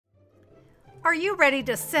Are you ready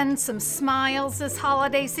to send some smiles this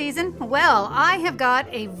holiday season? Well, I have got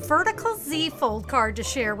a vertical Z-fold card to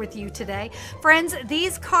share with you today. Friends,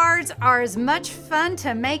 these cards are as much fun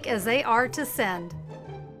to make as they are to send.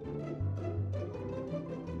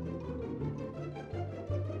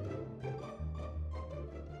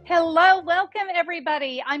 Hello, welcome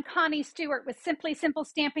everybody. I'm Connie Stewart with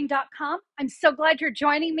SimplySimpleStamping.com. I'm so glad you're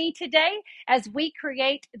joining me today as we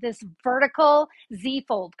create this vertical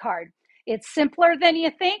Z-fold card. It's simpler than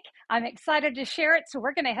you think. I'm excited to share it, so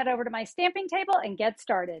we're going to head over to my stamping table and get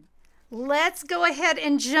started. Let's go ahead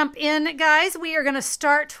and jump in, guys. We are going to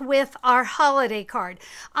start with our holiday card.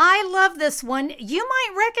 I love this one. You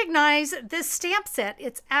might recognize this stamp set.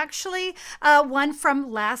 It's actually one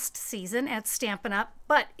from last season at Stampin' Up,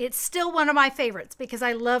 but it's still one of my favorites because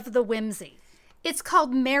I love the whimsy. It's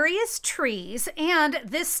called Merriest Trees, and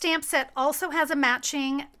this stamp set also has a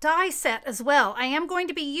matching die set as well. I am going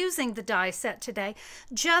to be using the die set today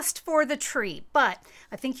just for the tree, but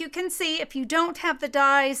I think you can see if you don't have the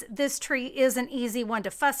dies, this tree is an easy one to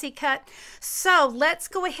fussy cut. So let's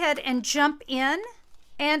go ahead and jump in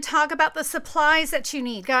and talk about the supplies that you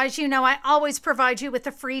need. Guys, you know I always provide you with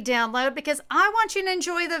a free download because I want you to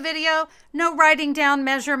enjoy the video. No writing down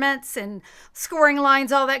measurements and scoring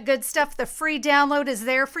lines, all that good stuff. The free download is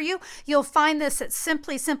there for you. You'll find this at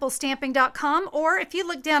SimplySimpleStamping.com, or if you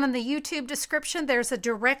look down in the YouTube description, there's a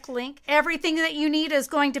direct link. Everything that you need is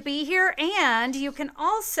going to be here, and you can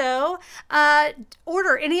also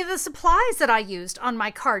order any of the supplies that I used on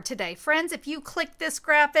my card today. Friends, if you click this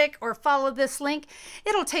graphic or follow this link,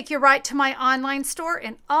 it'll take you right to my online store,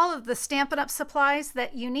 and all of the Stampin' Up! Supplies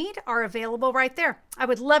that you need are available right there. I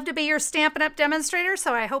would love to be your Stampin' Up! Demonstrator,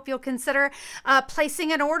 so I hope you'll consider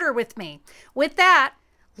placing an order with me. With that,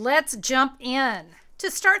 let's jump in.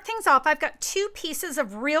 To start things off, I've got two pieces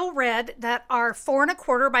of real red that are 4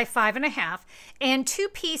 1/4 by 5 1/2, and two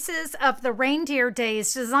pieces of the Reindeer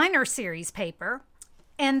Days Designer Series paper,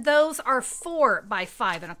 and those are 4 by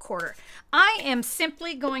 5 1/4. I am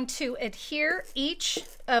simply going to adhere each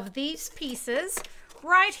of these pieces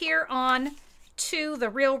right here on to the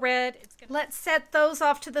real red. Let's set those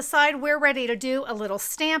off to the side. We're ready to do a little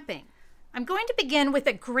stamping. I'm going to begin with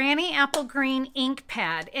a Granny Apple Green ink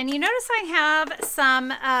pad, and you notice I have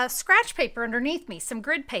some scratch paper underneath me, some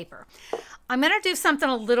grid paper. I'm going to do something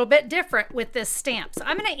a little bit different with this stamp. So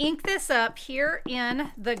I'm going to ink this up here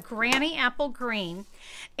in the Granny Apple Green,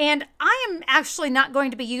 and I am actually not going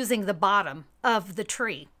to be using the bottom of the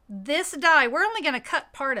tree. This die, we're only going to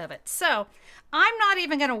cut part of it, so I'm not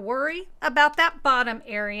even going to worry about that bottom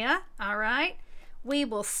area. All right. We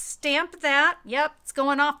will stamp that. Yep, it's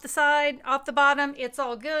going off the side, off the bottom. It's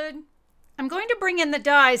all good. I'm going to bring in the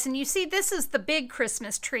dies, and you see this is the big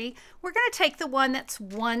Christmas tree. We're going to take the one that's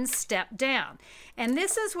one step down. And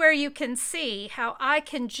this is where you can see how I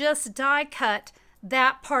can just die cut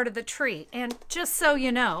that part of the tree. And just so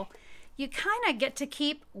you know, you kind of get to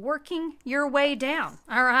keep working your way down,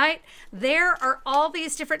 all right? There are all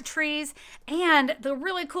these different trees, and the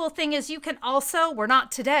really cool thing is you can also, we're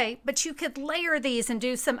not today, but you could layer these and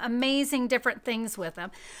do some amazing different things with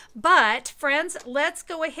them. But friends, let's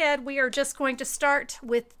go ahead. We are just going to start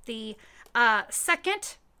with the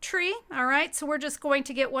second tree, all right? So we're just going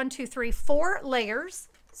to get 1, 2, 3, 4 layers.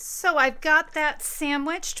 So I've got that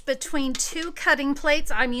sandwiched between two cutting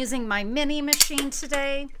plates. I'm using my mini machine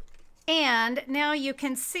today. And now you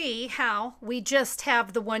can see how we just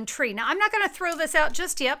have the one tree. Now I'm not going to throw this out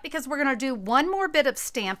just yet because we're going to do one more bit of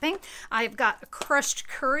stamping. I've got a crushed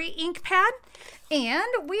curry ink pad,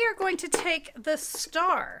 and we are going to take the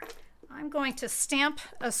star. I'm going to stamp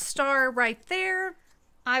a star right there.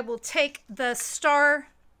 I will take the star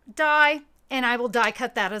die and I will die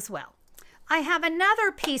cut that as well. I have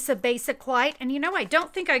another piece of basic white, and you know, I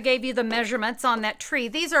don't think I gave you the measurements on that tree.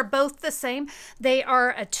 These are both the same. They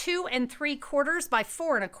are a 2 3/4 by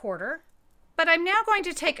 4 1/4. But I'm now going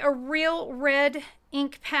to take a real red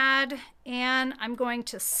ink pad, and I'm going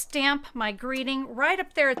to stamp my greeting right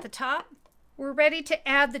up there at the top. We're ready to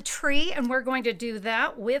add the tree, and we're going to do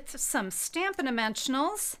that with some Stampin'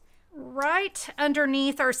 Dimensionals right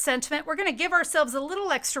underneath our sentiment. We're going to give ourselves a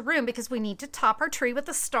little extra room because we need to top our tree with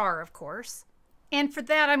a star, of course. And for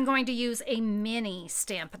that, I'm going to use a mini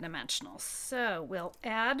Stampin' Dimensional. So we'll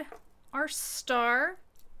add our star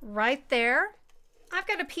right there. I've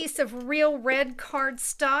got a piece of real red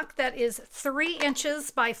cardstock that is 3 inches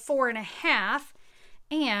by 4 1/2.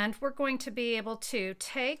 And we're going to be able to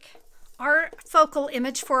take our focal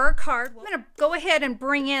image for our card. I'm going to go ahead and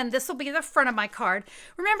bring in, this will be the front of my card.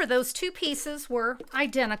 Remember, those two pieces were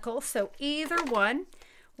identical, so either one,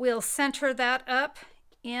 we'll center that up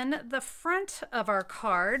in the front of our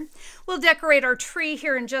card. We'll decorate our tree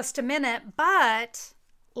here in just a minute, but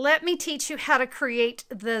let me teach you how to create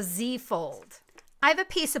the Z-fold. I have a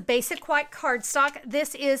piece of basic white cardstock.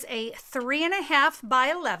 This is a 3.5 by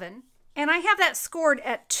 11. And I have that scored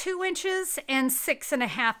at 2 inches and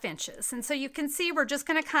 6.5 inches. And so you can see we're just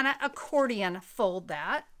going to kind of accordion fold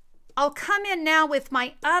that. I'll come in now with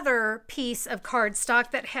my other piece of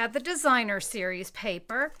cardstock that had the designer series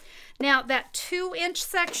paper. Now that 2-inch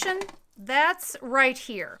section, that's right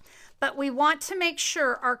here. But we want to make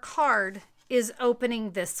sure our card is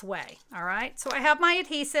opening this way. All right, so I have my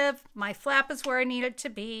adhesive. My flap is where I need it to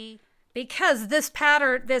be, because this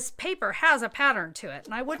paper has a pattern to it,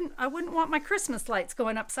 and I wouldn't want my Christmas lights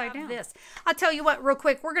going upside down. I'll tell you what, real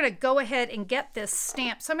quick, we're going to go ahead and get this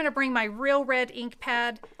stamped. So I'm going to bring my Real Red ink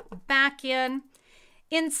pad back in.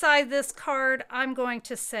 Inside this card, I'm going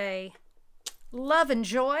to say love and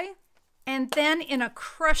joy, and then in a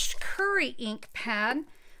crushed curry ink pad,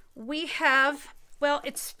 we have, well,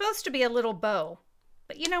 it's supposed to be a little bow,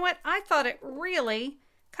 but you know what? I thought it really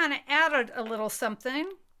kind of added a little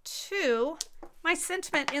something to my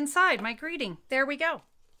sentiment inside, my greeting. There we go.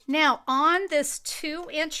 Now on this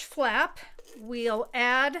 2-inch flap, we'll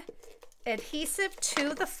add adhesive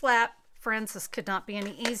to the flap. Friends, this could not be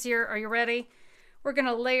any easier. Are you ready? We're going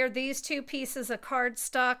to layer these 2 pieces of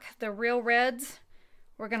cardstock, the Real Reds.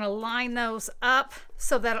 We're going to line those up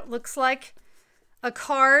so that it looks like a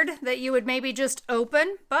card that you would maybe just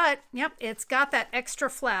open, but yep, it's got that extra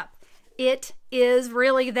flap. It is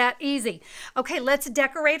really that easy. Okay, let's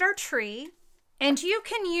decorate our tree. And you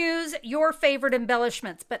can use your favorite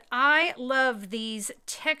embellishments, but I love these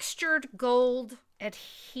textured gold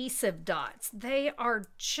adhesive dots. They are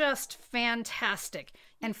just fantastic.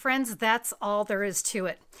 And friends, that's all there is to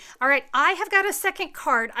it. All right, I have got a second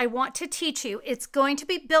card I want to teach you. It's going to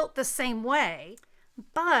be built the same way,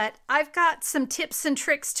 but I've got some tips and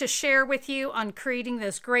tricks to share with you on creating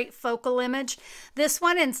this great focal image. This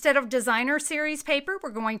one, instead of designer series paper,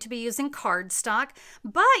 we're going to be using cardstock.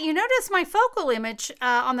 But you notice my focal image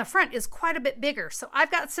on the front is quite a bit bigger. So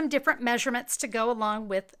I've got some different measurements to go along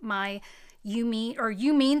with my you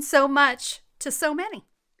mean so much to so many.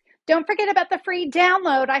 Don't forget about the free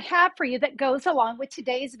download I have for you that goes along with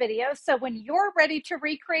today's video. So when you're ready to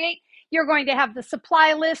recreate, you're going to have the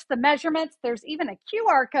supply list, the measurements. There's even a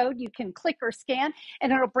QR code you can click or scan,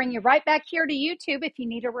 and it'll bring you right back here to YouTube if you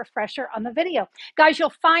need a refresher on the video. Guys,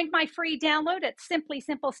 you'll find my free download at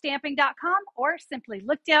simplysimplestamping.com, or simply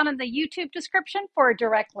look down in the YouTube description for a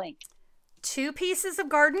direct link. 2 pieces of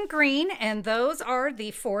garden green, and those are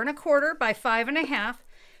the 4 1/4 by 5 1/2.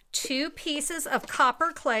 2 pieces of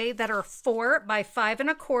copper clay that are 4 by 5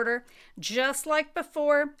 1/4. Just like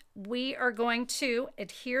before, we are going to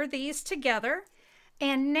adhere these together.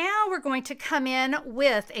 And now we're going to come in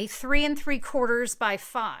with a 3 3/4 by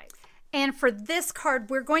 5. And for this card,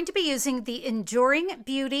 we're going to be using the Enduring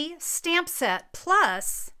Beauty stamp set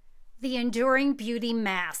plus the Enduring Beauty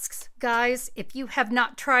masks. Guys, if you have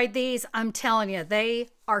not tried these, I'm telling you, they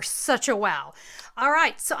are such a wow. All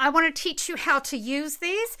right, so I want to teach you how to use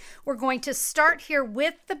these. We're going to start here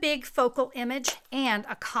with the big focal image and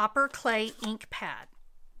a copper clay ink pad.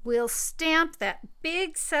 We'll stamp that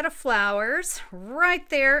big set of flowers right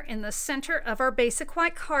there in the center of our basic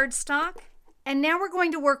white cardstock. And now we're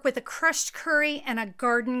going to work with a crushed curry and a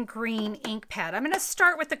garden green ink pad. I'm going to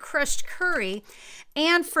start with the crushed curry.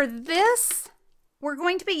 And for this, we're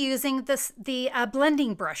going to be using the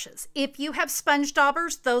blending brushes. If you have sponge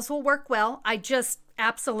daubers, those will work well. I just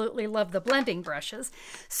absolutely love the blending brushes.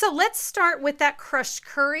 So let's start with that crushed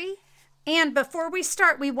curry. And before we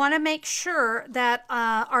start, we want to make sure that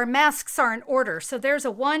our masks are in order. So there's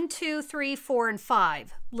a 1, 2, 3, 4, and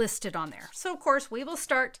 5 listed on there. So of course, we will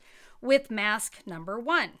start with mask number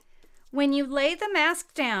 1. When you lay the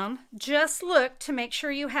mask down, just look to make sure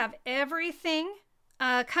you have everything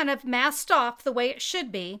kind of masked off the way it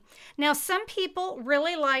should be. Now, some people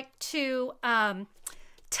really like to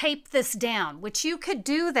tape this down, which you could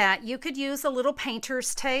do that. You could use a little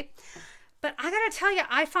painter's tape. But I gotta tell you,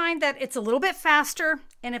 I find that it's a little bit faster,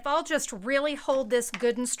 and if I'll just really hold this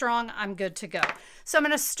good and strong, I'm good to go. So I'm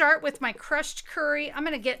gonna start with my crushed curry. I'm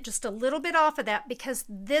gonna get just a little bit off of that because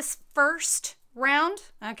this first round,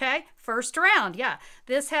 yeah,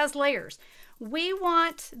 this has layers. We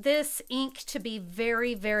want this ink to be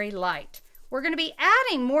very, very light. We're gonna be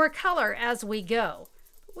adding more color as we go.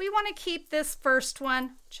 We wanna keep this first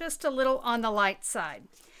one just a little on the light side.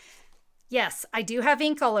 Yes, I do have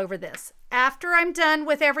ink all over this. After I'm done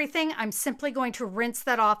with everything, I'm simply going to rinse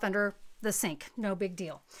that off under the sink. No big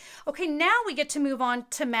deal. Okay, now we get to move on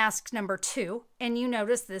to mask number 2, and you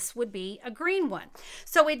notice this would be a green one.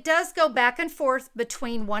 So it does go back and forth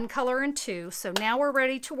between one color and 2. So now we're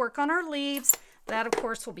ready to work on our leaves. That, of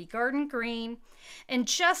course, will be garden green. And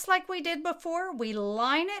just like we did before, we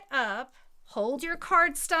line it up. Hold your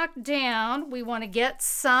cardstock down. We want to get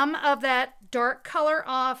some of that dark color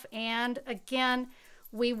off. And again,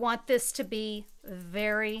 we want this to be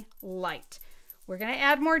very light. We're going to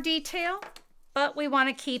add more detail, but we want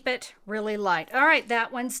to keep it really light. All right,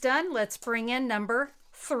 that one's done. Let's bring in number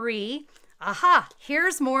 3. Aha,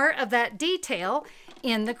 here's more of that detail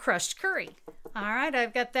in the crushed curry. All right,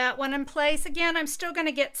 I've got that one in place. Again, I'm still going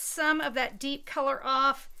to get some of that deep color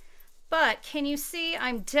off, but can you see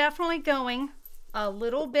I'm definitely going a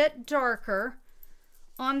little bit darker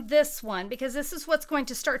on this one because this is what's going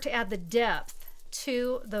to start to add the depth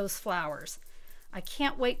to those flowers. I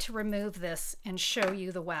can't wait to remove this and show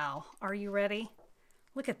you the wow. Are you ready?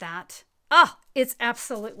 Look at that. Oh, it's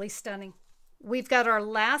absolutely stunning. We've got our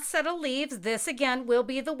last set of leaves. This again will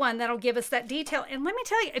be the one that'll give us that detail. And let me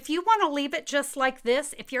tell you, if you want to leave it just like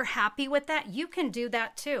this, if you're happy with that, you can do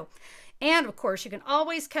that too. And of course, you can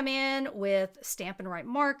always come in with Stampin' Write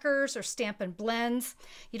markers or Stampin' Blends.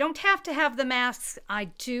 You don't have to have the masks. I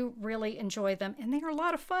do really enjoy them, and they are a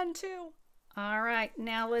lot of fun too. All right,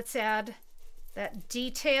 now let's add that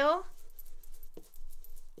detail.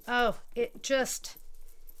 Oh, it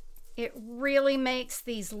really makes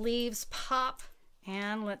these leaves pop.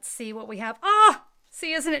 And let's see what we have. Oh,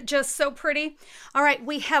 see, isn't it just so pretty? All right,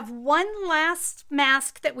 we have one last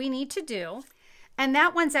mask that we need to do. And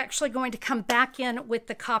that one's actually going to come back in with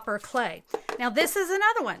the copper clay. Now this is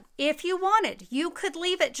another one. If you wanted, you could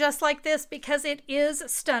leave it just like this because it is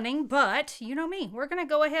stunning, but you know me, we're gonna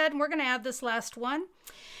go ahead and we're gonna add this last one.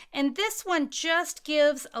 And this one just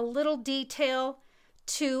gives a little detail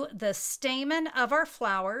to the stamen of our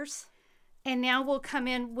flowers. And now we'll come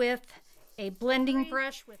in with a blending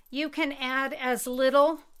brush. You can add as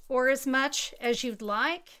little or as much as you'd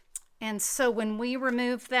like. And so when we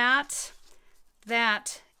remove that,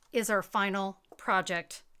 that is our final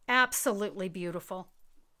project. Absolutely beautiful.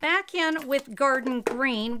 Back in with garden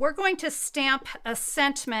green, we're going to stamp a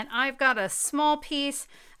sentiment. I've got a small piece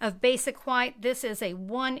of basic white. This is a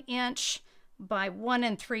 1 inch by 1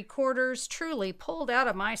 3/4, truly pulled out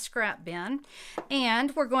of my scrap bin.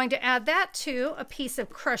 And we're going to add that to a piece of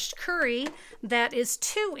crushed curry that is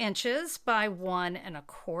 2 inches by 1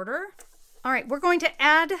 1/4. All right, we're going to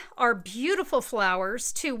add our beautiful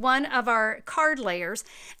flowers to one of our card layers.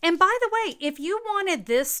 And by the way, if you wanted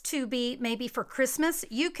this to be maybe for Christmas,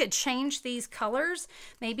 you could change these colors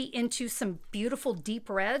maybe into some beautiful deep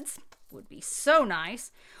reds. Would be so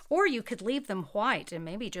nice. Or you could leave them white and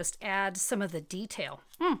maybe just add some of the detail.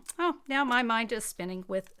 Oh, now my mind is spinning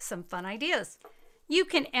with some fun ideas. You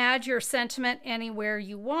can add your sentiment anywhere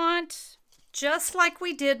you want, just like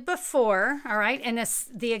we did before, all right? And it's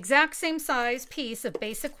the exact same size piece of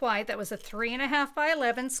basic white. That was a 3.5 by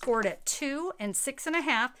 11, scored at 2 and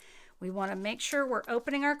 6.5. We want to make sure we're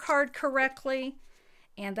opening our card correctly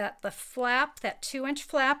and that the flap, that 2-inch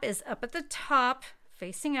flap, is up at the top,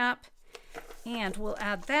 facing up. And we'll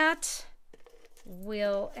add that.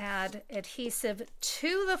 We'll add adhesive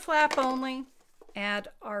to the flap only, add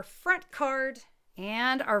our front card,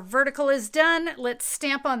 and our vertical is done. Let's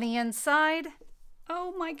stamp on the inside.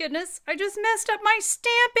 Oh my goodness, I just messed up my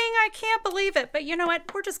stamping. I can't believe it. But you know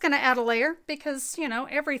what? We're just going to add a layer because, you know,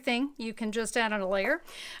 everything you can just add on a layer.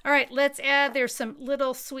 All right, let's add, there's some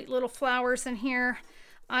little sweet little flowers in here.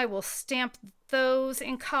 I will stamp those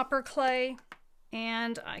in copper clay.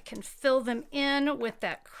 And I can fill them in with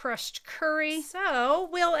that crushed curry. So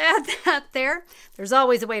we'll add that there. There's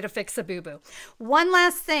always a way to fix a boo-boo. One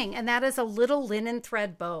last thing, and that is a little linen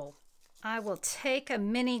thread bow. I will take a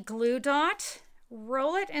mini glue dot,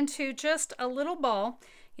 roll it into just a little ball.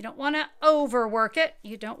 You don't want to overwork it.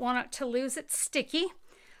 You don't want it to lose its sticky.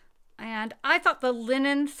 And I thought the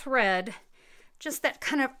linen thread, just that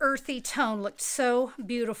kind of earthy tone, looked so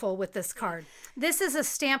beautiful with this card. This is a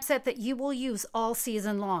stamp set that you will use all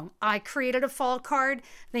season long. I created a fall card.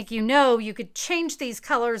 I think you know you could change these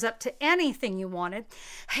colors up to anything you wanted.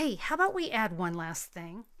 Hey, how about we add one last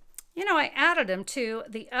thing? You know, I added them to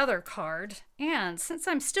the other card, and since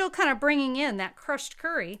I'm still kind of bringing in that crushed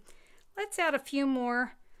curry, let's add a few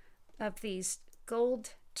more of these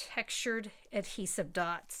gold textured adhesive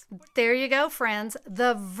dots. There you go, friends.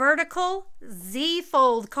 The vertical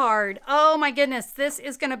Z-fold card. Oh my goodness, this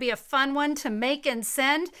is going to be a fun one to make and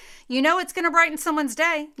send. You know it's going to brighten someone's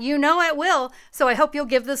day. You know it will. So I hope you'll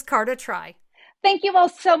give this card a try. Thank you all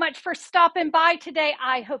so much for stopping by today.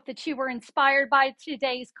 I hope that you were inspired by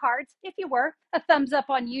today's cards. If you were, a thumbs up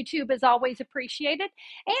on YouTube is always appreciated.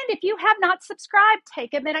 And if you have not subscribed,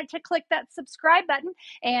 take a minute to click that subscribe button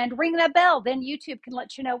and ring that bell. Then YouTube can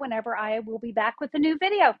let you know whenever I will be back with a new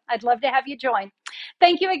video. I'd love to have you join.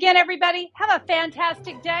 Thank you again, everybody. Have a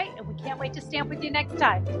fantastic day, and we can't wait to stamp with you next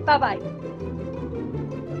time. Bye-bye.